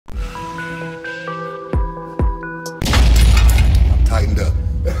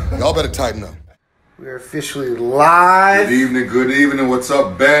Y'all better tighten up. We're officially live. Good evening. What's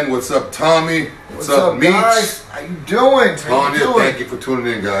up, Ben? What's up, Tommy? What's up, Meech? Guys? How you doing? Tanya, thank you for tuning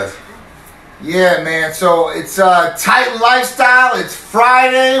in, guys. Yeah, man. So it's Titan Lifestyle. It's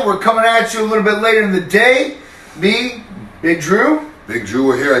Friday. We're coming at you a little bit later in the day. Me, Big Drew. Big Drew,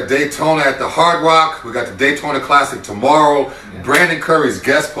 we're here at Daytona at the Hard Rock. We got the Daytona Classic tomorrow. Yeah. Brandon Curry's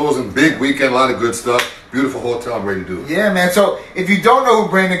guest posing. Big weekend, a lot of good stuff. Beautiful hotel, I'm ready to do it. Yeah, man. So if you don't know who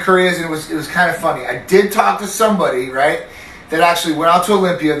Brandon Curry is, and it was kind of funny. I did talk to somebody, right, that actually went out to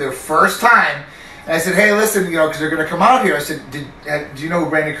Olympia their first time. And I said, hey, listen, you know, because they're going to come out here. I said, do you know who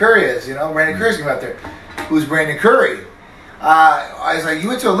Brandon Curry is? You know, Brandon Curry's going to be out there. Who's Brandon Curry? I was like, you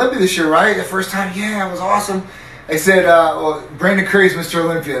went to Olympia this year, right? The first time? Yeah, it was awesome. I said, well, Brandon Curry's Mr.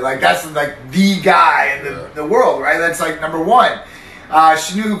 Olympia. Like, that's like the guy in the world, right? That's like number one.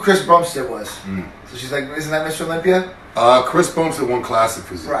 She knew who Chris Bumstead was. So she's like, isn't that Mr. Olympia? Chris Bumstead won Classic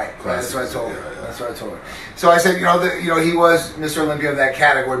Physique. Right. That's what I told her. That's what I told her. So I said, you know, he was Mr. Olympia of that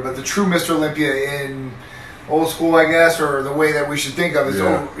category, but the true Mr. Olympia in old school, I guess, or the way that we should think of is,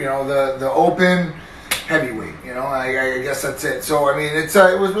 you know, the open heavyweight. You know, I guess that's it. So I mean, it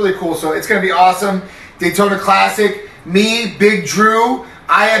was really cool. So it's gonna be awesome. Daytona Classic. Me, Big Drew,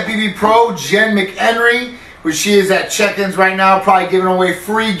 IFBB Pro, Jen McHenry, which she is at check-ins right now, probably giving away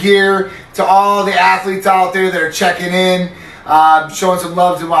free gear to all the athletes out there that are checking in, showing some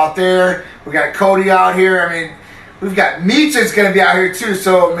love to them out there. We got Cody out here. I mean, we've got Meech is going to be out here too.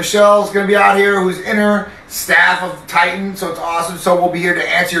 So Michelle's going to be out here, who's in her staff of Titan. So it's awesome. So we'll be here to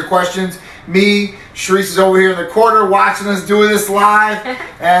answer your questions. Me, Sharice is over here in the corner watching us doing this live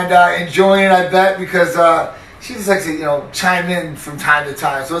and enjoying it, I bet, because she just likes to, you know, chime in from time to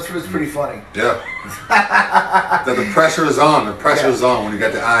time. So it's pretty funny. Yeah. the pressure is on. The pressure is on when you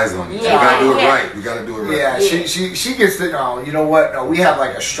got the eyes on you. Yeah. So you got to do it right. You got to do it right. Yeah, she gets the, you know what? No, we have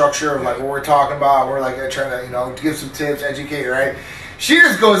like a structure of like what we're talking about. We're like trying to, you know, give some tips, educate, right? She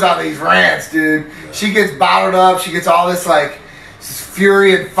just goes on these rants, dude. Yeah. She gets bottled up. She gets all this like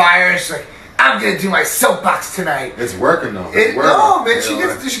fury and fire. She's like, I'm gonna do my soapbox tonight. It's working though. No, man, she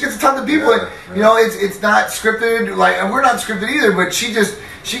gets a ton of people, and you know it's not scripted. Like, and we're not scripted either. But she gets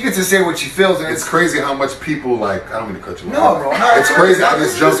to say what she feels, and it's crazy how much people like. I don't mean to cut you off. No, bro, no, it's crazy. I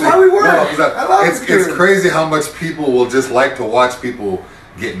just jumped in. That's why we work. I love it. It's crazy how much people will just like to watch people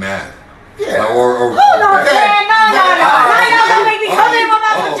get mad. Yeah. Hold on, man. No. Don't make me come in with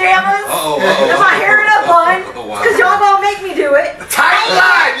my pajamas. With my hair in a bun. Because y'all gonna make me do it. Tight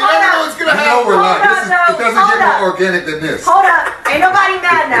line. You never know what's gonna happen. No, we're not. It doesn't get more organic than this. Hold up. Ain't nobody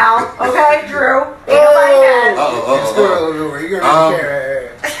mad now. Okay, Drew? Ain't nobody mad.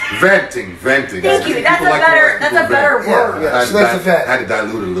 Venting. Thank you. That's a better word. Yeah, she likes to vent. I had to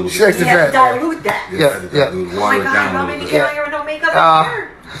dilute it a little bit. She likes to vent. Dilute that. Yeah. Oh my God, y'all made me get on here with no makeup in here.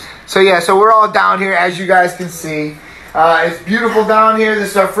 So we're all down here, as you guys can see. It's beautiful down here.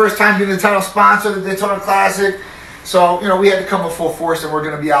 This is our first time being the title sponsor of the Daytona Classic. So, you know, we had to come with full force, and we're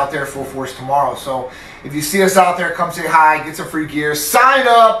going to be out there full force tomorrow. So if you see us out there, come say hi, get some free gear, sign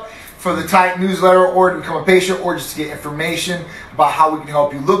up for the Titan newsletter, or to become a patient, or just to get information about how we can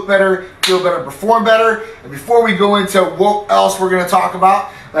help you look better, feel better, perform better. And before we go into what else we're going to talk about,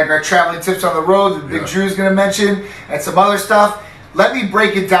 like our traveling tips on the road that Big Drew's going to mention, and some other stuff, let me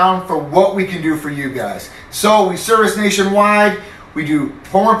break it down for what we can do for you guys. So we service nationwide. We do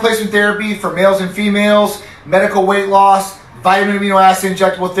hormone replacement therapy for males and females, medical weight loss, vitamin amino acid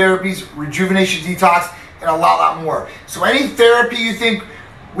injectable therapies, rejuvenation detox, and a lot more. So any therapy you think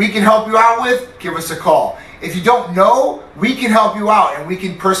we can help you out with, give us a call. If you don't know, we can help you out, and we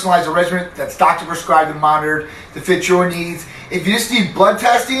can personalize a regimen that's doctor prescribed and monitored to fit your needs. If you just need blood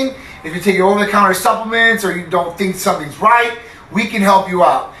testing, if you're taking over-the-counter supplements, or you don't think something's right, we can help you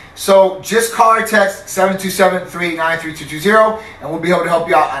out. So just call or text 727-389-3220, and we'll be able to help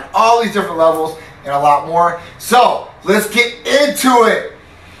you out on all these different levels and a lot more. So let's get into it.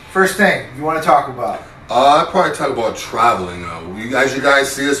 First thing you want to talk about? I'd probably talk about traveling. As you guys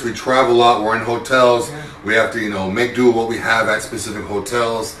see us, we travel a lot. We're in hotels. We have to, you know, make do with what we have at specific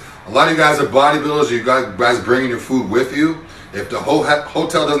hotels. A lot of you guys are bodybuilders. You guys bringing your food with you. If the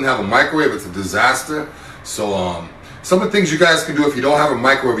hotel doesn't have a microwave, it's a disaster. So some of the things you guys can do if you don't have a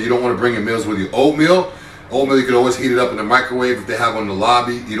microwave, you don't want to bring your meals with you. Oatmeal, you can always heat it up in the microwave if they have one in the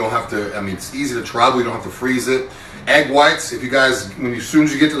lobby. You don't have to, I mean, it's easy to travel. You don't have to freeze it. Egg whites, if you guys, as soon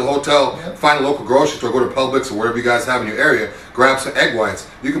as you get to the hotel, find a local grocery store, go to Publix or wherever you guys have in your area, grab some egg whites.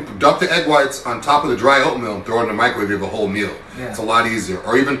 You can dump the egg whites on top of the dry oatmeal and throw it in the microwave. You have a whole meal. It's a lot easier.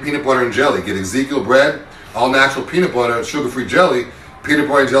 Or even peanut butter and jelly. Get Ezekiel bread, all natural peanut butter, sugar-free jelly, peanut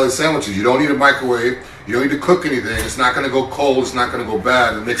butter and jelly sandwiches. You don't need a microwave. You don't need to cook anything. It's not going to go cold. It's not going to go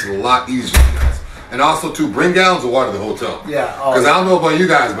bad. It makes it a lot easier for you guys. And also, too, bring gallons of water to the hotel. Yeah. Because I don't know about you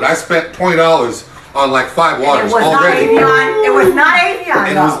guys, but I spent $20 on like 5 waters already. It was not Avion.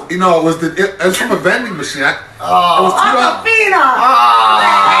 It was, you know, it was from a vending machine. It was $2.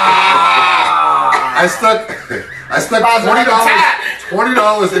 I stuck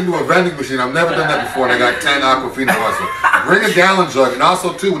 $20 into a vending machine. I've never done that before, and I got 10 Aquafina waters. Bring a gallon jug, and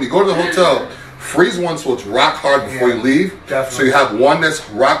also too, when you go to the hotel, freeze one so it's rock hard before you leave. Definitely. So you have one that's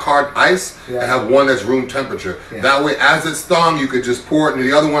rock hard ice and have one that's room temperature. That way, as it's thawing, you could just pour it into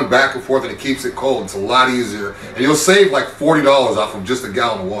the other one back and forth, and it keeps it cold. It's a lot easier, and you'll save like $40 off of just a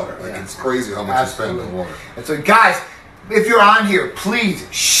gallon of water. Like it's crazy how much you spend on water. And so, guys, if you're on here, please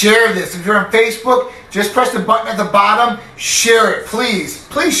share this. If you're on Facebook, just press the button at the bottom, share it, please.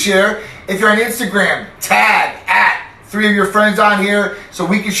 Please share. If you're on Instagram, tag at 3 of your friends on here so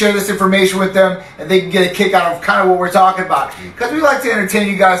we can share this information with them and they can get a kick out of kind of what we're talking about. Because we like to entertain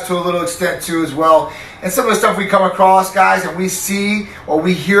you guys to a little extent too as well. And some of the stuff we come across, guys, and we see or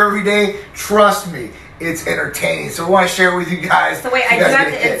we hear every day, trust me, it's entertaining. So we want to share with you guys. So wait, I do have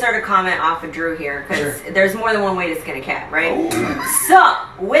to insert a comment off of Drew here because there's more than one way to skin a cat, right? Oh. So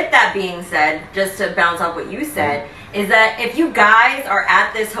with that being said, just to bounce off what you said, is that if you guys are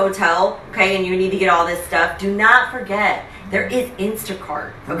at this hotel, okay, and you need to get all this stuff, do not forget there is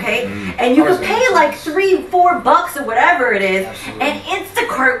Instacart, okay? And you can pay like $3-4 or whatever it is, and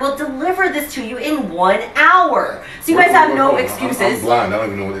Instacart will deliver this to you in 1 hour. So you guys have no excuses. I'm blind. I don't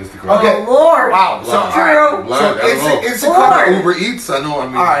even know what Instacart is. Okay. Oh, Lord. Wow. So Instacart. Uber Eats, I know. I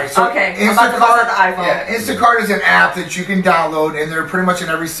mean. All right. So okay. Instacart, the iPhone. Yeah, Instacart is an app that you can download, and they're pretty much in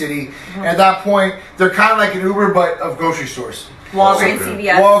every city. And at that point, they're kind of like an Uber, but of grocery stores. Walgreens,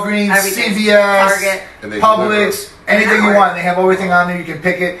 CVS, CVS, Target, Publix, anything you want. They have everything on there. You can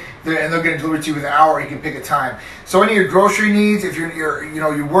pick it, and they'll get it delivered to you within an hour. You can pick a time. So any of your grocery needs, if you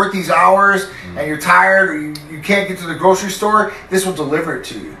work these hours and you're tired or you can't get to the grocery store, this will deliver it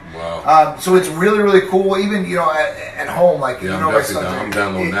to you. Wow. So it's really, really cool. Even at home, like I'm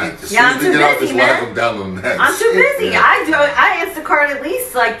downloading that. I'm too busy, man. I'm downloading that. I'm too busy. I Instacart at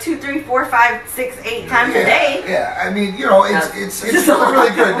least like 2, 3, 4, 5, 6, 8 times a day. Yeah, I mean, it's really,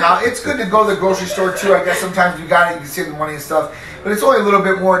 really good. Now it's good to go to the grocery store too. I guess sometimes you can save the money and stuff, but it's only a little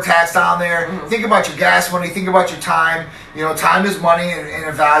bit more taxed on there. Think about your gas money. Think about your time. Time is money and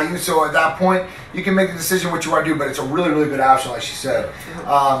a value. So at that point, you can make a decision what you want to do. But it's a really, really good option, like she said.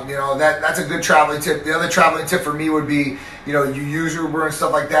 That's a good traveling tip. The other traveling tip for me would be, you use Uber and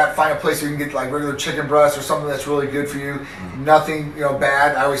stuff like that. Find a place where you can get like regular chicken breast or something that's really good for you. Nothing,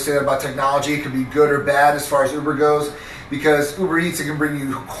 bad. I always say that about technology. It can be good or bad as far as Uber goes. Because Uber Eats, it can bring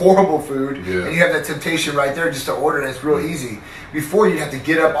you horrible food, and you have that temptation right there just to order, and it's real easy. Before, you'd have to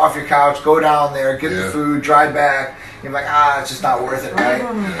get up off your couch, go down there, get the food, drive back. You're like, it's just not worth it,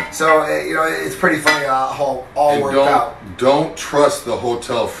 right? So, it's pretty funny how all worked out. Don't trust the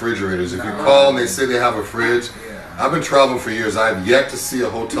hotel refrigerators. If you call and they say they have a fridge, I've been traveling for years. I've yet to see a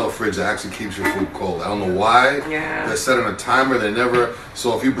hotel fridge that actually keeps your food cold. I don't know why. They're setting a timer. They never.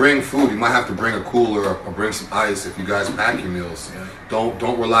 So if you bring food, you might have to bring a cooler or bring some ice if you guys pack your meals.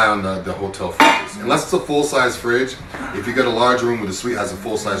 Don't rely on the hotel fridges. Unless it's a full-size fridge. If you get a large room with a suite has a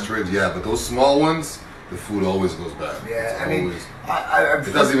full-size fridge, but those small ones, the food always goes bad.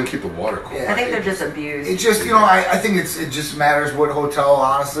 It doesn't even keep the water cold. I think they're just abused. It just, I think it just matters what hotel.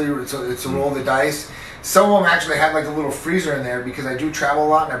 Honestly, it's a roll of the dice. Some of them actually have like a little freezer in there because I do travel a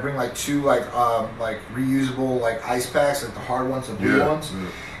lot and I bring like 2 reusable ice packs, like the hard ones, the blue ones,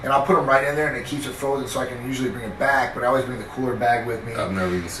 and I'll put them right in there and it keeps it frozen so I can usually bring it back. But I always bring the cooler bag with me. I've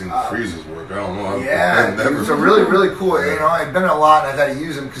never even seen the freezers work. I don't know. It's a really, really cool. I've been in a lot and I've had to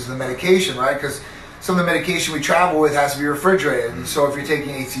use them because of the medication, right? Because some of the medication we travel with has to be refrigerated. And so if you're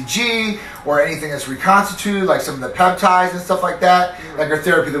taking HCG or anything that's reconstituted, like some of the peptides and stuff like that, like our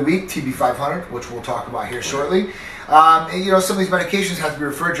therapy of the week, TB-500, which we'll talk about here shortly, some of these medications have to be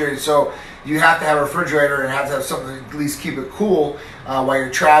refrigerated. So you have to have a refrigerator and have to have something to at least keep it cool while you're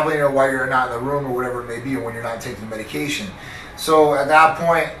traveling or while you're not in the room or whatever it may be, or when you're not taking the medication. So at that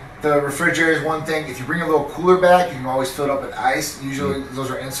point, the refrigerator is one thing. If you bring a little cooler bag, you can always fill it up with ice. Usually those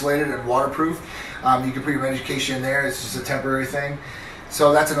are insulated and waterproof. You can put your medication in there. It's just a temporary thing.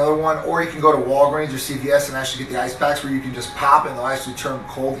 So that's another one. Or you can go to Walgreens or CVS and actually get the ice packs where you can just pop and they'll actually turn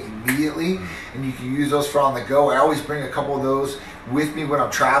cold immediately. And you can use those for on the go. I always bring a couple of those with me when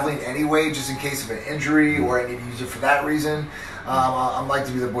I'm traveling anyway, just in case of an injury or I need to use it for that reason. I'm like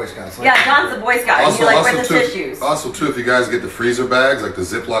to be the Boy Scout. So yeah, John's the Boy Scout. Also, you like also with the tissues. Also, too, if you guys get the freezer bags, like the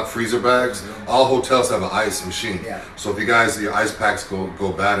Ziploc freezer bags, all hotels have an ice machine. Yeah. So if you guys, your ice packs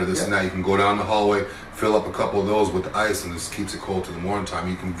go bad or this and that, you can go down the hallway, fill up a couple of those with the ice, and just keeps it cold to the morning time.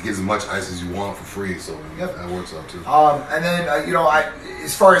 You can get as much ice as you want for free, so that works out too. And then you know,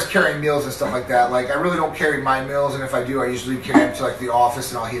 as far as carrying meals and stuff like that, like I really don't carry my meals, and if I do, I usually carry them to like the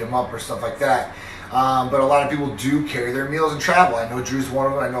office and I'll heat them up or stuff like that. But a lot of people do carry their meals and travel. I know Drew's one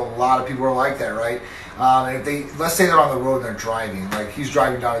of them. I know a lot of people are like that, right? And if they, let's say they're on the road and they're driving, like he's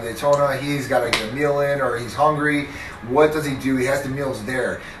driving down to Daytona, he's got to get a meal in, or he's hungry. What does he do? He has the meals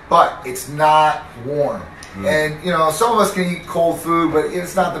there, but it's not warm. And you know, some of us can eat cold food, but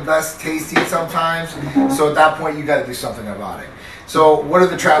it's not the best tasting sometimes. So at that point, you got to do something about it. So what are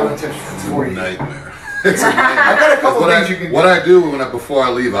the traveling tips for you? Nightmare. It's a nightmare. I've got a couple things you can do. What I do before I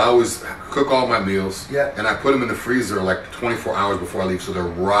leave, I always cook all my meals, and I put them in the freezer like 24 hours before I leave, so they're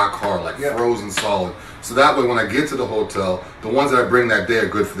rock hard, like frozen solid. So that way, when I get to the hotel, the ones that I bring that day are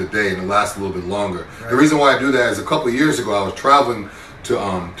good for the day and it lasts a little bit longer. Right. The reason why I do that is a couple of years ago, I was traveling to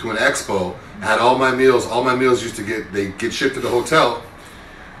an expo. I had all my meals. All my meals used to get shipped to the hotel.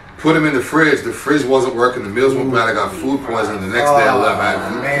 Put them in the fridge. The fridge wasn't working. The meals went bad. I got food poisoning. The next day I left. I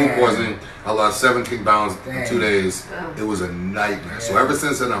had food poisoning. I lost 17 pounds in 2 days. It was a nightmare. So ever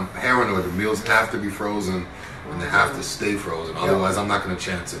since then, I'm paranoid. The meals have to be frozen, and they have to stay frozen. Otherwise, I'm not going to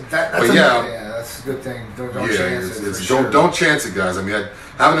chance it. That's a good thing. Don't chance it. Don't chance it, guys. I mean,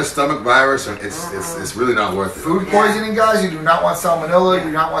 having a stomach virus, it's really not worth it. Food poisoning, guys. You do not want salmonella. You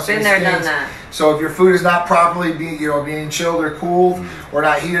do not want been there, done that. So if your food is not properly being chilled or cooled or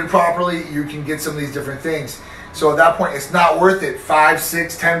not heated properly, you can get some of these different things. So at that point, it's not worth it. $5,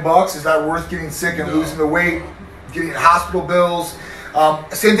 $6, $10. Is that worth getting sick and losing the weight, getting hospital bills?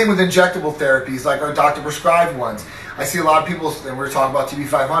 Same thing with injectable therapies, like our doctor prescribed ones. I see a lot of people, and we're talking about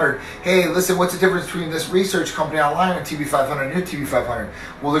TB-500. Hey, listen, what's the difference between this research company online and TB-500 and your TB-500?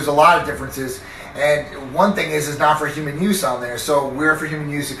 Well, there's a lot of differences. And one thing is, it's not for human use on there. So we're for human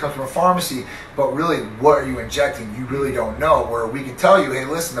use. It comes from a pharmacy. But really, what are you injecting? You really don't know. Where we can tell you, hey,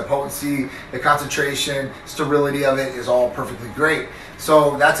 listen, the potency, the concentration, sterility of it is all perfectly great.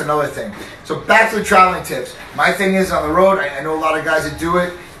 So that's another thing. So back to the traveling tips. My thing is on the road, I know a lot of guys that do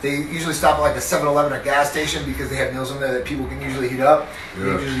it. They usually stop at like a 7-Eleven or gas station because they have meals in there that people can usually heat up.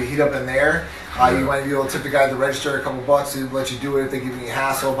 You usually heat up in there. You might be able to tip the guy at the register a couple bucks to let you do it if they give you a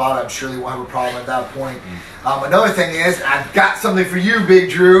hassle about it. I'm sure they won't have a problem at that point. Another thing is, I've got something for you,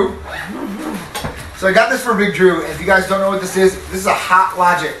 Big Drew. So I got this for Big Drew, and if you guys don't know what this is a Hot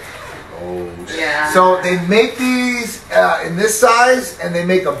Logic. Yeah. So they make these in this size, and they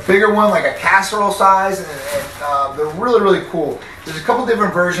make a bigger one, like a casserole size, and they're really, really cool. There's a couple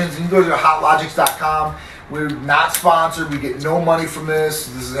different versions. You can go to hotlogics.com. We're not sponsored. We get no money from this.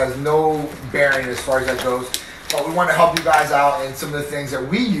 This has no bearing as far as that goes. But we want to help you guys out in some of the things that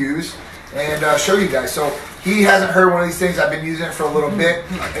we use and show you guys. So he hasn't heard one of these things. I've been using it for a little bit.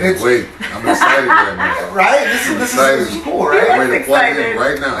 Wait, I'm excited right now. Right? This is cool, right? I'm ready to plug it in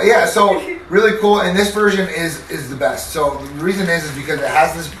right now. Yeah, so really cool. And this version is the best. So the reason is because it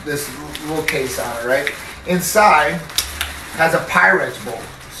has this little case on it, right? Inside has a Pyrex bowl.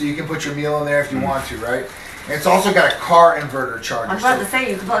 So you can put your meal in there if you want to, right? And it's also got a car inverter charger. I was about to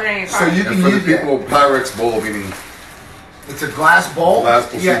say, you can plug it in your car. So you can use the people, Pyrex bowl, meaning it's a glass bowl.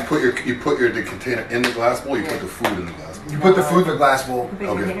 Glass bowl. Yeah. So you put the container in the glass bowl. You put the food in the glass bowl. You put the food in the glass bowl.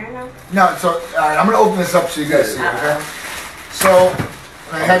 Okay. No. So all right, I'm gonna open this up so you guys see. Okay. So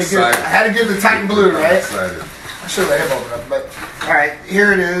I had to give the Titan Blue, right? Excited. I should let him open up, but all right,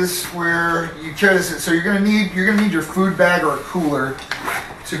 here it is. Where you carry this. So you're gonna need your food bag or a cooler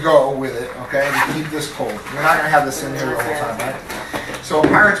to go with it. Okay, to keep this cold. You're not gonna have this in here the whole time, right? So a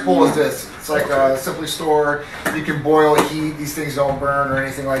Pyrex bowl is this. It's like a Simply Store. You can boil, heat. These things don't burn or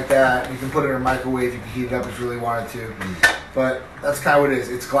anything like that. You can put it in a microwave. You can heat it up if you really wanted to. But that's kind of what it is.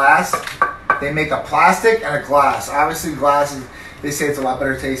 It's glass. They make a plastic and a glass. Obviously, glass is. They say it's a lot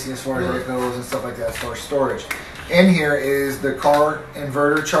better tasting as far as it goes and stuff like that as far as storage. In here is the car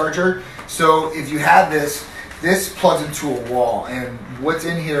inverter charger. So if you have this plugs into a wall, and what's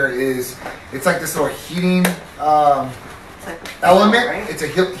in here is it's like this little heating element. Right? It's a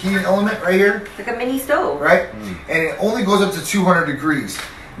heating element right here. It's like a mini stove. Right? And it only goes up to 200 degrees.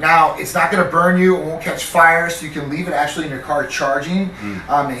 Now, it's not going to burn you. It won't catch fire, so you can leave it actually in your car charging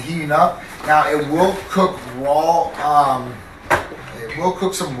and heating up. Now, it will cook raw. It will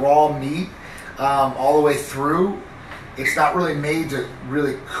cook some raw meat all the way through. it's not really made to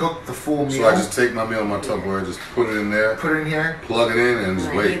really cook the full meal. So I just take my meal in my Tupperware, just put it in there. Put it in here. Plug it in and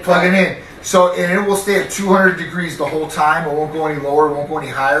just wait. Plug it in. So, and it will stay at 200 degrees the whole time. It won't go any lower, it won't go any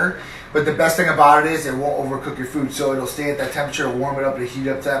higher. But the best thing about it is it won't overcook your food. So it'll stay at that temperature, warm it up, and heat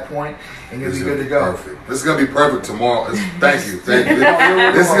up to that point, and you'll be good to go. Perfect. This is gonna be perfect tomorrow. Thank you.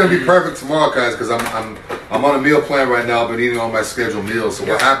 This is gonna be perfect tomorrow, guys, because I'm on a meal plan right now. I've been eating all my scheduled meals. So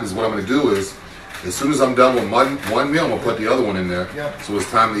what happens? What I'm gonna do is, as soon as I'm done with one meal, I'm gonna put the other one in there. So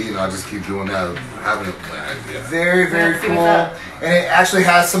it's time to eat, and I'll just keep doing that. Having a plan. Very, very cool. And it actually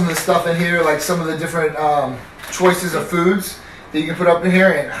has some of the stuff in here, like some of the different choices of foods that you can put up in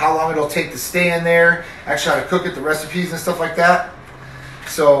here, and how long it'll take to stay in there, actually how to cook it, the recipes and stuff like that.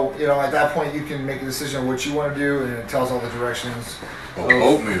 So, you know, at that point you can make a decision on what you want to do, and it tells all the directions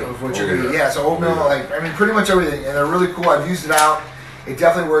oatmeal of what you're going to do. Yeah, so oatmeal, like, I mean, pretty much everything, and they're really cool. I've used it out. It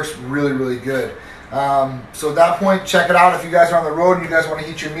definitely works really, really good. So at that point, check it out. If you guys are on the road and you guys want to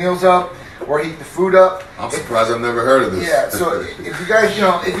heat your meals up or heat the food up. I'm surprised I've never heard of this. Yeah, so if you guys, you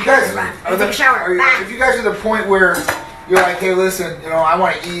know, if you guys are the point where you're like, hey, listen, you know, I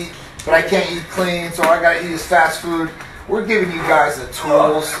want to eat, but I can't eat clean, so I got to eat this fast food. We're giving you guys the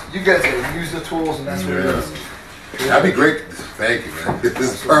tools. You guys got to use the tools, and that's what it is. That'd be great. Thank you, man. This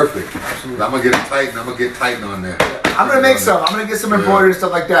is perfect. Absolutely. I'm gonna get it tight, and I'm gonna get tighten on there. I'm gonna make some. I'm gonna get some embroidery and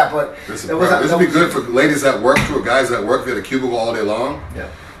stuff like that. But this would be good for ladies that work or guys that work at a cubicle all day long. Yeah.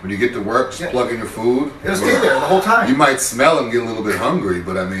 When you get to work, just plug in your food. It'll stay there the whole time. You might smell it and get a little bit hungry,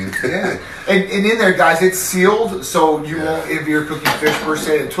 but I mean... yeah. And in there, guys, it's sealed, so you won't, if you're cooking fish per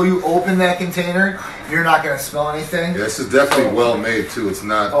se, until you open that container, you're not going to smell anything. Yeah, this is definitely well made, too. It's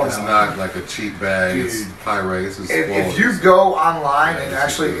not not like a cheap bag. Dude, it's pyrite. This is if you go online and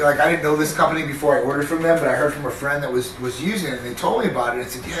actually, like, I didn't know this company before I ordered from them, but I heard from a friend that was using it, and they told me about it, and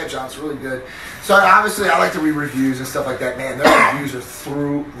said, yeah, John, it's really good. So obviously, I like to read reviews and stuff like that. Man, their reviews are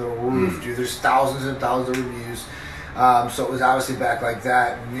through the roof, dude. There's thousands and thousands of reviews. So it was obviously back like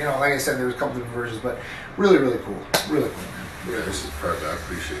that. And, you know, like I said, there was a couple different versions, but really, really cool. Really cool. Yeah, this is perfect. I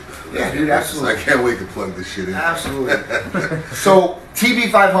appreciate that. Yeah, dude, absolutely. I can't wait to plug this shit in. Absolutely. So,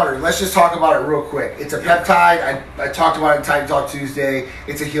 TB-500, let's just talk about it real quick. It's a peptide. I talked about it in Titan Talk Tuesday.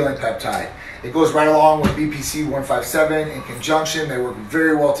 It's a healing peptide. It goes right along with BPC-157 in conjunction. They work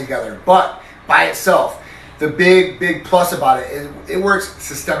very well together. But by itself, the big plus about it is it works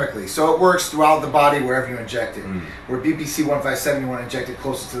systemically. So it works throughout the body wherever you inject it. Where BPC-157, you want to inject it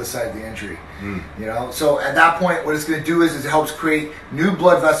closer to the site of the injury. You know, so at that point, what it's going to do is it helps create new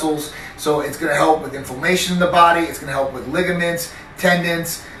blood vessels. So it's going to help with inflammation in the body. It's going to help with ligaments,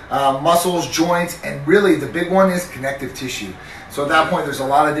 tendons, muscles, joints, and really the big one is connective tissue. So at that point, there's a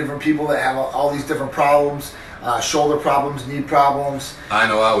lot of different people that have all these different problems. Shoulder problems, knee problems. I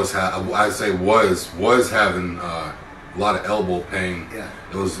know I was having a lot of elbow pain. Yeah.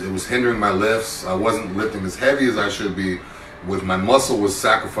 It was hindering my lifts. I wasn't lifting as heavy as I should be. With my muscle was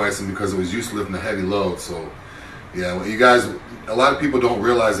sacrificing because it was used to lifting a heavy load. So, yeah, well, you guys, a lot of people don't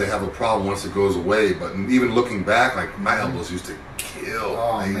realize they have a problem once it goes away. But even looking back, like my elbows used to kill.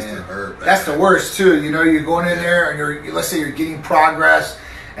 Oh, they used man. to hurt. That's the worst too. You know, you're going in there and let's say you're getting progress.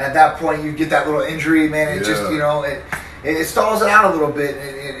 And at that point, you get that little injury, man. It just, you know, it stalls it out a little bit.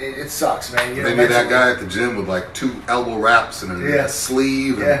 It sucks, man. You know, then you're that guy at the gym with like 2 elbow wraps and a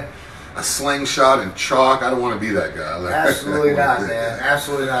sleeve and a slingshot and chalk. I don't want to be that guy. Like, absolutely not, man.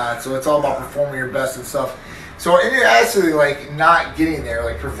 Absolutely not. So it's all about performing your best and stuff. So and it actually like not getting there,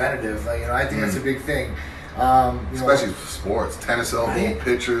 like preventative. Like, you know, I think that's a big thing. Especially for sports, tennis elbow,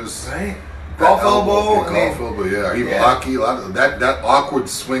 pitchers. Right. Golf elbow, yeah. Even hockey, a lot of that awkward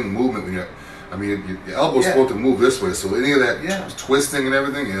swing movement when your elbow's supposed to move this way, so any of that twisting and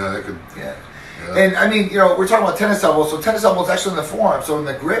everything, that could. Yeah. And I mean, you know, we're talking about tennis elbow. So tennis elbow is actually in the forearm, so in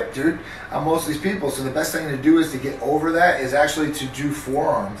the grip, dude, on most of these people. So the best thing to do is to get over that is actually to do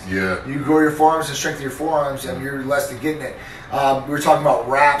forearms. Yeah. You grow your forearms and strengthen your forearms, and you're less to getting it. We were talking about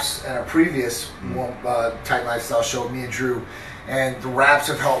wraps in a previous Tight Lifestyle show, me and Drew. And the wraps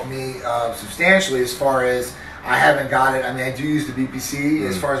have helped me substantially as far as I haven't got it. I mean, I do use the BPC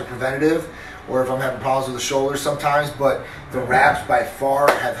as far as a preventative, or if I'm having problems with the shoulders sometimes, but the wraps by far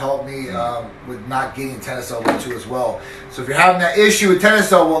have helped me with not getting tennis elbow too as well. So if you're having that issue with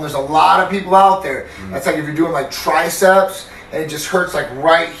tennis elbow, and there's a lot of people out there, that's like if you're doing like triceps, and it just hurts like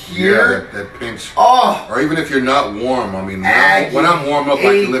right here. Yeah, that pinch. Oh! Or even if you're not warm. I mean, when I'm warm up,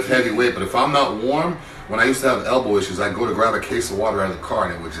 I can lift heavy weight, but if I'm not warm, when I used to have elbow issues, I'd go to grab a case of water out of the car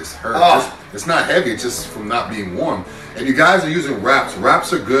and it would just hurt. It's not heavy, it's just from not being warm. And you guys are using wraps.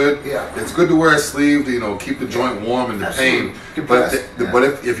 Wraps are good. Yeah. It's good to wear a sleeve to, you know, keep the joint warm and the pain. But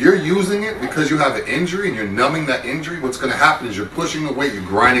if you're using it because you have an injury and you're numbing that injury, what's going to happen is you're pushing the weight, you're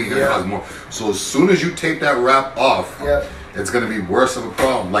grinding, you're going to cause more. So as soon as you take that wrap off, it's going to be worse of a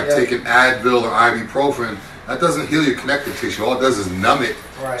problem. Like taking Advil or ibuprofen, that doesn't heal your connective tissue. All it does is numb it.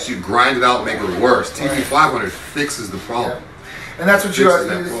 So you grind it out, make it worse. TB-500 fixes the problem. And that's what you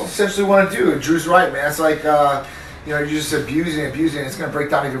essentially want to do. Drew's right, man. It's like, you know, you're just abusing, it's going to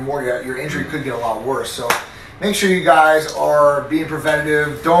break down even more. Your injury could get a lot worse. So make sure you guys are being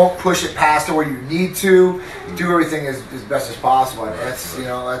preventative. Don't push it past to where you need to. Do everything as best as possible. And that's, you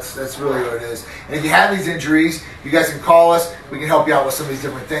know, that's really what it is. And if you have these injuries, you guys can call us. We can help you out with some of these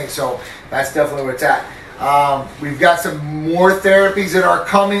different things. So that's definitely where it's at. We've got some more therapies that are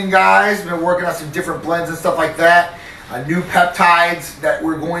coming, guys. We've been working on some different blends and stuff like that. New peptides that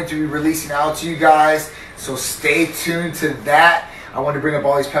we're going to be releasing out to you guys. So stay tuned to that. I wanted to bring up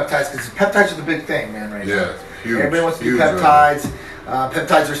all these peptides because peptides are the big thing, man, right now. Huge. Everybody wants to do peptides.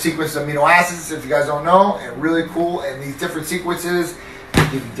 Peptides are sequences of amino acids, if you guys don't know, and really cool. And these different sequences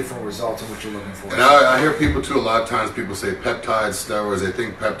give you different results of what you're looking for. And I hear people too, a lot of times people say peptides, steroids. They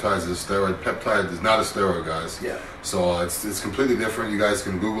think peptides is a steroid. Peptide is not a steroid, guys. So it's completely different. You guys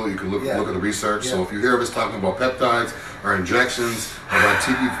can Google it. You can look at the research. So if you hear of us talking about peptides or injections or about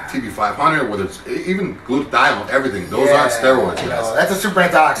TB-500, whether it's even glutathione, everything, those aren't steroids, guys. That's a super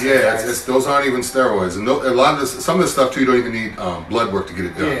antioxidant. Those aren't even steroids. And a lot of this, some of this stuff too, you don't even need blood work to get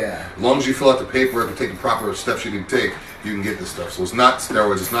it done. As long as you fill out the paperwork and take the proper steps you need to take, you can get this stuff. So it's not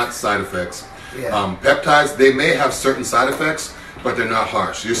steroids. It's not side effects. Peptides, they may have certain side effects, but they're not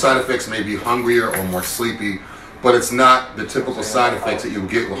harsh. Your side effects may be hungrier or more sleepy, but it's not the typical side effects that you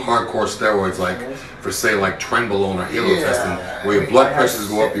get with hardcore steroids, like for say like trenbolone or halotestin, where your blood pressures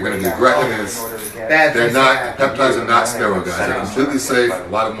go up, you're going to get aggressive. They're not. Peptides are not steroid, guys. They're completely safe. A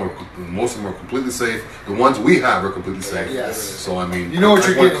lot of them are, most of them are completely safe. The ones we have are completely safe. So I mean, you know what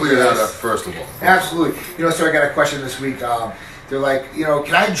you're getting. Clear that up first of all. Absolutely. You know, so I got a question this week. They're like, you know,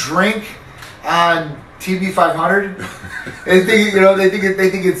 can I drink on TB-500? They think, you know, they think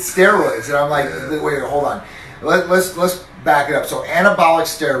it's steroids, and I'm like, wait, hold on. Let's back it up. So anabolic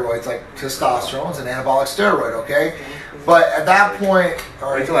steroids, like testosterone, is an anabolic steroid, okay? But at that point,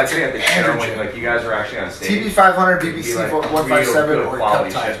 wait till I actually have the like you guys are actually on stage. TB-500, BBC-157, or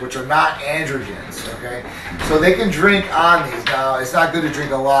peptides, which are not androgens, okay? So they can drink on these. Now, it's not good to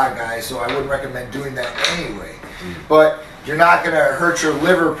drink a lot, guys, so I wouldn't recommend doing that anyway. But you're not going to hurt your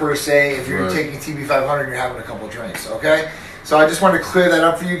liver, per se, if you're taking TB-500 and you're having a couple drinks, okay? So I just wanted to clear that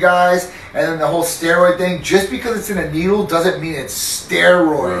up for you guys. And then the whole steroid thing, just because it's in a needle doesn't mean it's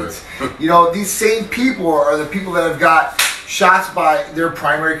steroids. You know, these same people are the people that have got shots by their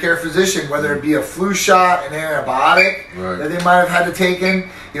primary care physician, whether it be a flu shot, an antibiotic that they might have had to take in.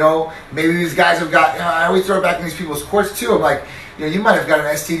 You know, maybe these guys have got, you know, I always throw it back in these people's courts too. I'm like, you know, you might have got an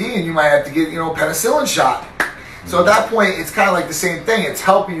STD and you might have to get, you know, a penicillin shot. So at that point, it's kind of like the same thing. It's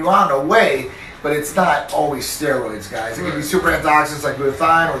helping you on a way, but it's not always steroids, guys. It could be super antioxidants like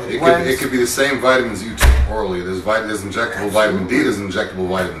glutathione or the blends. It could be the same vitamins you take orally. There's injectable vitamin D, there's injectable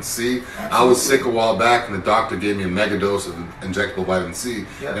vitamin C. I was sick a while back, and the doctor gave me a mega dose of injectable vitamin C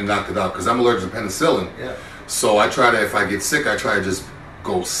and knocked it out because I'm allergic to penicillin. So I try to, if I get sick, I try to just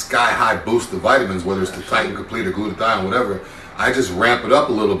go sky high boost the vitamins, whether it's the Titan Complete or glutathione, whatever. I just ramp it up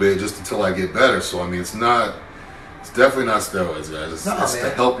a little bit just until I get better. So I mean, it's definitely not steroids, guys. It's to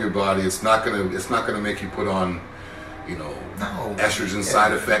help your body. It's not gonna make you put on, you know, estrogen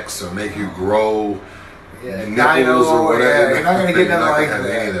side effects or make you grow nipples or whatever. You're not gonna get nothing like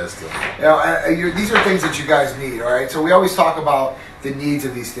any of that stuff. You know, these are things that you guys need. All right. So we always talk about the needs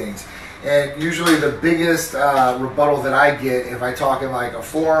of these things, and usually the biggest rebuttal that I get if I talk in like a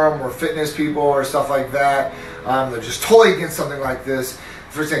forum or fitness people or stuff like that, they're just totally against something like this.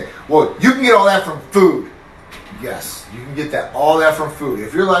 First thing, well, you can get all that from food. Yes, you can get all that from food.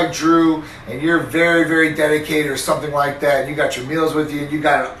 If you're like Drew and you're very, very dedicated or something like that, and you got your meals with you and you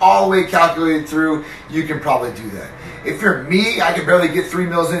got it all the way calculated through, you can probably do that. If you're me, I can barely get 3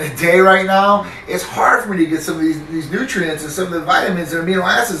 meals in a day right now. It's hard for me to get some of these nutrients and some of the vitamins and amino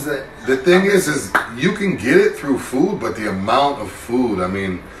acids that... The thing is you can get it through food, but the amount of food, I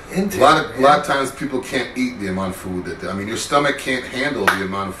mean... A lot of times people can't eat the amount of food your stomach can't handle the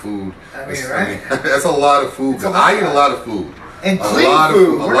amount of food. That's a lot of food. I eat a lot of food. And clean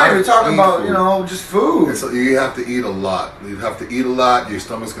food. We're not even talking about, you know, just food. You have to eat a lot. You have to eat a lot. Your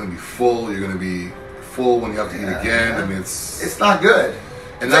stomach's going to be full. You're going to be full when you have to eat again. I mean, it's not good.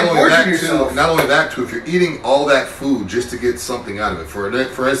 And not only that too, if you're eating all that food just to get something out of it,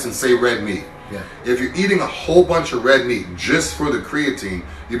 for instance, say red meat. Yeah. If you're eating a whole bunch of red meat just for the creatine,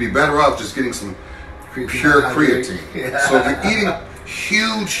 you'd be better off just getting some pure creatine. Yeah. So if you're eating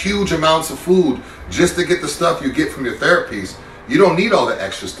huge amounts of food just to get the stuff you get from your therapies, you don't need all that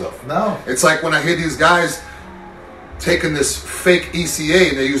extra stuff. No. It's like when I hear these guys taking this fake ECA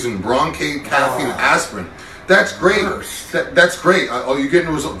and they're using Broncaid, caffeine, aspirin. That's great. That's great. Oh, you're getting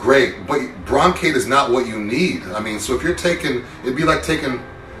a result. Great. But Broncaid is not what you need. I mean, so if you're taking, it'd be like taking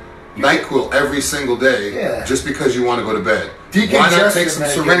NyQuil every single day just because you want to go to bed. Why not take some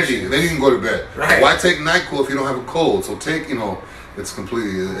Serenity? Then you can go to bed. Right. Why take NyQuil if you don't have a cold? So take, it's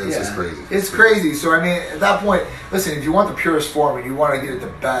completely, it's just crazy. It's crazy. So, I mean, at that point, listen, if you want the purest form and you want to get it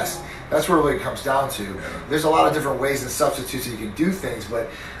the best, that's what it really comes down to. Yeah. There's a lot of different ways and substitutes that you can do things, but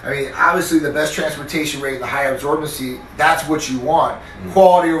I mean, obviously the best transportation rate, the high absorbency, that's what you want.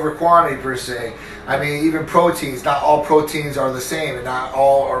 Quality over quantity per se. I mean, even proteins, not all proteins are the same and not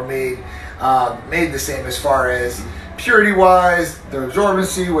all are made the same as far as purity-wise, their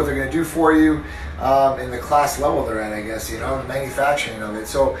absorbency, what they're going to do for you, and the class level they're at, I guess, the manufacturing of it.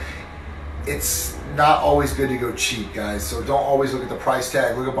 So it's not always good to go cheap, guys. So don't always look at the price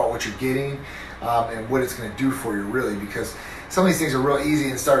tag. Look about what you're getting and what it's going to do for you, really, because some of these things are real easy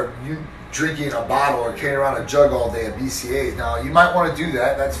and start you drinking a bottle or carrying around a jug all day of BCAAs. Now, you might want to do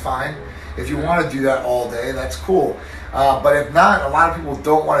that. That's fine. If you want to do that all day, that's cool. But if not, a lot of people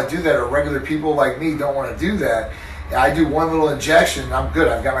don't want to do that, or regular people like me don't want to do that. I do one little injection and I'm good.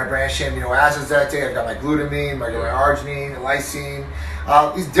 I've got my branched amino acids that day. I've got my glutamine, I've got my arginine,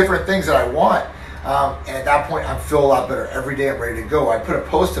 lysine, these different things that I want. And at that point, I feel a lot better. Every day I'm ready to go. I put a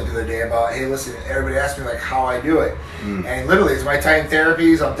post up the other day about, hey, listen, everybody asked me like how I do it. And literally, it's my Titan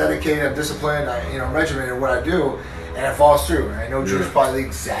therapies. I'm dedicated, I'm disciplined, I'm regimented in what I do, and it falls through. And I know Drew's probably the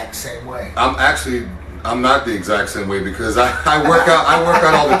exact same way. I'm not the exact same way because I work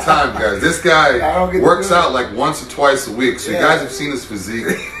out all the time, guys. This guy works out like once or twice a week. So you guys have seen his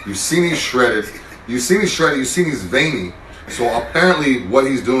physique. You've seen he's shredded. You've seen he's veiny. So apparently what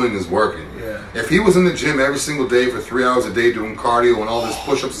he's doing is working. Yeah. If he was in the gym every single day for 3 hours a day doing cardio and all this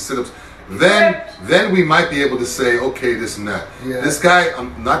push-ups and sit-ups, then we might be able to say, okay, this and that. Yeah. This guy,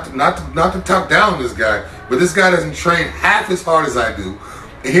 not to talk down this guy, but this guy doesn't train half as hard as I do.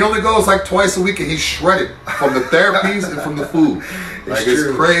 And he only goes like twice a week, and he's shredded from the therapies and from the food.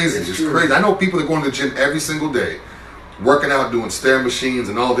 It's crazy. It's crazy. I know people that go to the gym every single day, working out, doing stair machines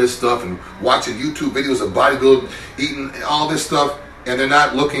and all this stuff, and watching YouTube videos of bodybuilding, eating all this stuff, and they're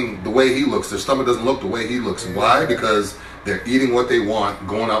not looking the way he looks. Their stomach doesn't look the way he looks. And why? Because they're eating what they want,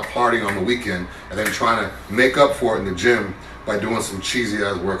 going out partying on the weekend, and then trying to make up for it in the gym by doing some cheesy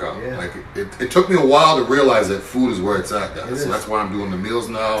ass workout. Yeah. Like it took me a while to realize that food is where it's at, guys. So that's why I'm doing the meals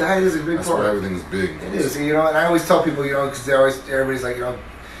now. Diet is a big part. That's why everything is big. It is. And I always tell people, because everybody's like,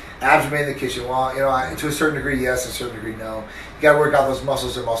 abs remain in the kitchen. Well, to a certain degree, yes, to a certain degree, no. You got to work out those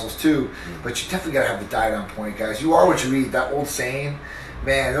muscles and muscles too, but you definitely got to have the diet on point, guys. You are what you eat. That old saying,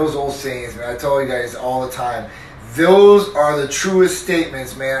 man, those old sayings, man. I tell you guys all the time. Those are the truest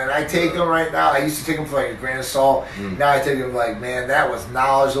statements, man, and I take them right now. I used to take them for like a grain of salt. Now I take them like, man, that was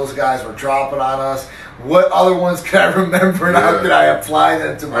knowledge those guys were dropping on us. What other ones can I remember, and how can I apply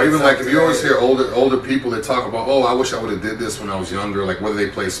them to myself? Or even like if you always hear older people that talk about, oh, I wish I would have did this when I was younger, like whether they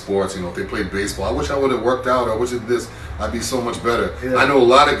play sports, if they played baseball, I wish I would have worked out, or I wish I did this, I'd be so much better. Yeah. I know a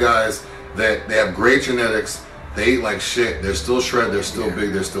lot of guys that they have great genetics, they eat like shit, they're still shredded, they're still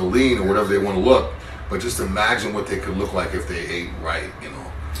big, they're still lean, or whatever they want to look. But just imagine what they could look like if they ate right,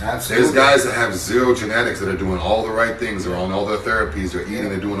 Absolutely. There's guys that have zero genetics that are doing all the right things. They're on all their therapies. They're eating.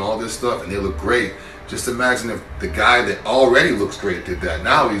 They're doing all this stuff, and they look great. Just imagine if the guy that already looks great did that.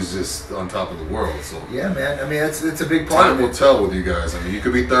 Now he's just on top of the world. So yeah, man. I mean, it's a big part. Time will tell with you guys. I mean, you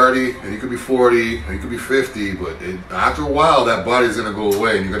could be 30, and you could be 40, and you could be 50, but after a while, that body's gonna go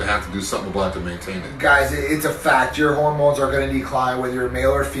away, and you're gonna have to do something about it to maintain it. Guys, it's a fact. Your hormones are gonna decline, whether you're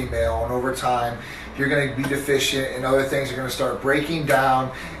male or female, and over time, you're going to be deficient, and other things are going to start breaking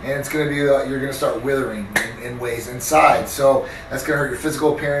down, and it's going to be you're going to start withering in ways inside. So that's going to hurt your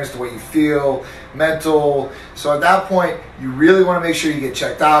physical appearance, the way you feel, mental. So at that point, you really want to make sure you get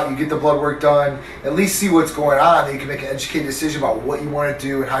checked out, you get the blood work done, at least see what's going on, and you can make an educated decision about what you want to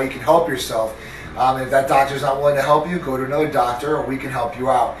do and how you can help yourself. If that doctor's not willing to help you, go to another doctor, or we can help you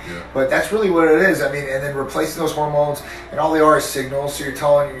out. Yeah. But that's really what it is. I mean, and then replacing those hormones, and all they are is signals. So you're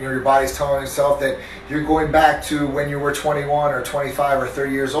telling, your body's telling itself that you're going back to when you were 21 or 25 or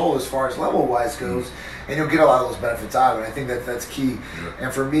 30 years old, as far as level-wise goes. and you'll get a lot of those benefits out of it. I think that's key. Yeah.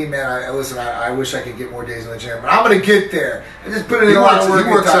 And for me, man, I wish I could get more days in the gym, but I'm gonna get there. I just put in a lot of work.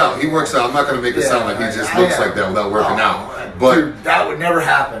 He works out. He works out. I'm not gonna make it sound like he just looks like that without working out. But dude, that would never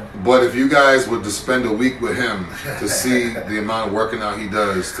happen. But if you guys would just spend a week with him to see the amount of working out he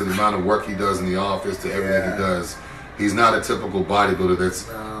does, to the amount of work he does in the office, to everything he does, he's not a typical bodybuilder that's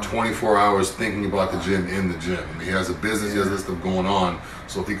 24 hours thinking about the gym in the gym. I mean, he has a business, he has this stuff going on.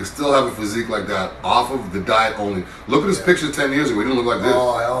 So if he could still have a physique like that off of the diet only, look at his picture 10 years ago. He didn't look like this.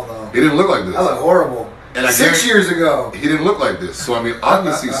 Oh, hell no. He didn't look like this. That looked horrible. And 6 years ago. He didn't look like this. So, I mean,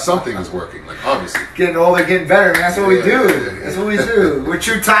 obviously something is working. Like, obviously. Getting older, getting better, man. That's what we do. Yeah. That's what we do. We're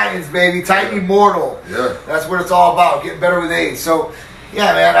true titans, baby. Titan immortal. Yeah. That's what it's all about. Getting better with age. So,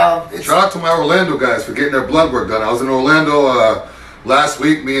 yeah, man. Shout out to my Orlando guys for getting their blood work done. I was in Orlando last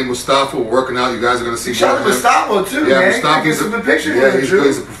week. Me and Mustafa were working out. You guys are going to see shout out to Mustafa, too, man. Mustafa's some good pictures. Yeah,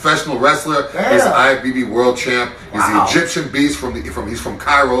 he's a professional wrestler. Yeah. He's an IFBB world champ. He's the Egyptian beast he's from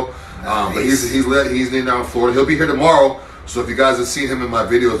Cairo. Nice. But he's named down in Florida. He'll be here tomorrow. So if you guys have seen him in my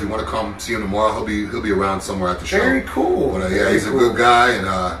videos, if you want to come see him tomorrow, he'll be around somewhere at the show. Very cool. But he's a good guy.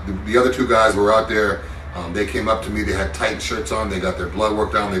 And the other two guys were out there. They came up to me. They had tight shirts on. They got their blood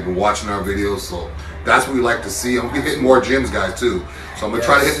work done. They've been watching our videos. So that's what we like to see. I'm gonna be hitting more gyms, guys, too. So I'm gonna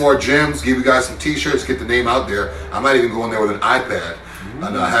try to hit more gyms. Give you guys some T-shirts. Get the name out there. I might even go in there with an iPad.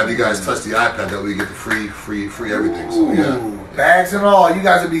 And have you guys touch the iPad. That way you get the free everything. So yeah. Bags and all, you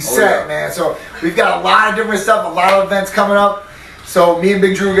guys will be set, man. So we've got a lot of different stuff, a lot of events coming up. So me and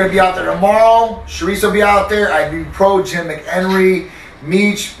Big Drew are gonna be out there tomorrow. Sharice will be out there. IB Pro, Jim McHenry,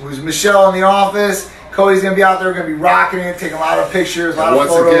 Meech, who's Michelle in the office. Cody's gonna be out there. We're gonna be rocking it, taking a lot of pictures, a lot of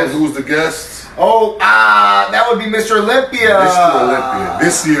photos. Once again, who's the guest? Oh, that would be Mr. Olympia. Mr. Olympia.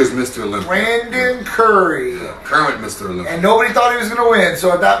 This year's Mr. Olympia. Brandon Curry. Yeah, current Mr. Olympia. And nobody thought he was gonna win.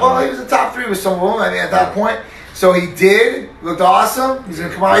 So at that, he was in the top 3 with some of them. I mean, at that point. So he did. Looked awesome. He's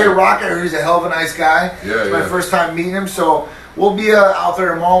gonna come out here rocking. He's a hell of a nice guy. Yeah, it's my first time meeting him. So we'll be out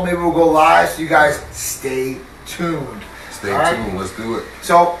there tomorrow. Maybe we'll go live. So you guys stay tuned. Stay tuned. Let's do it.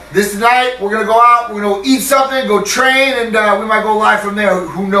 So this night we're gonna go out. We're gonna eat something, go train, and we might go live from there.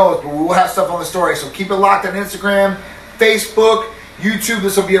 Who knows? But we'll have stuff on the story. So keep it locked on Instagram, Facebook, YouTube.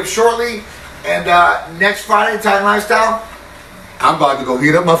 This will be up shortly. And next Friday, Titan Lifestyle. I'm about to go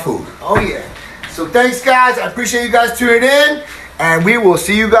heat up my food. Oh yeah. So thanks, guys. I appreciate you guys tuning in, and we will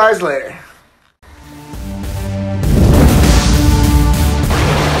see you guys later.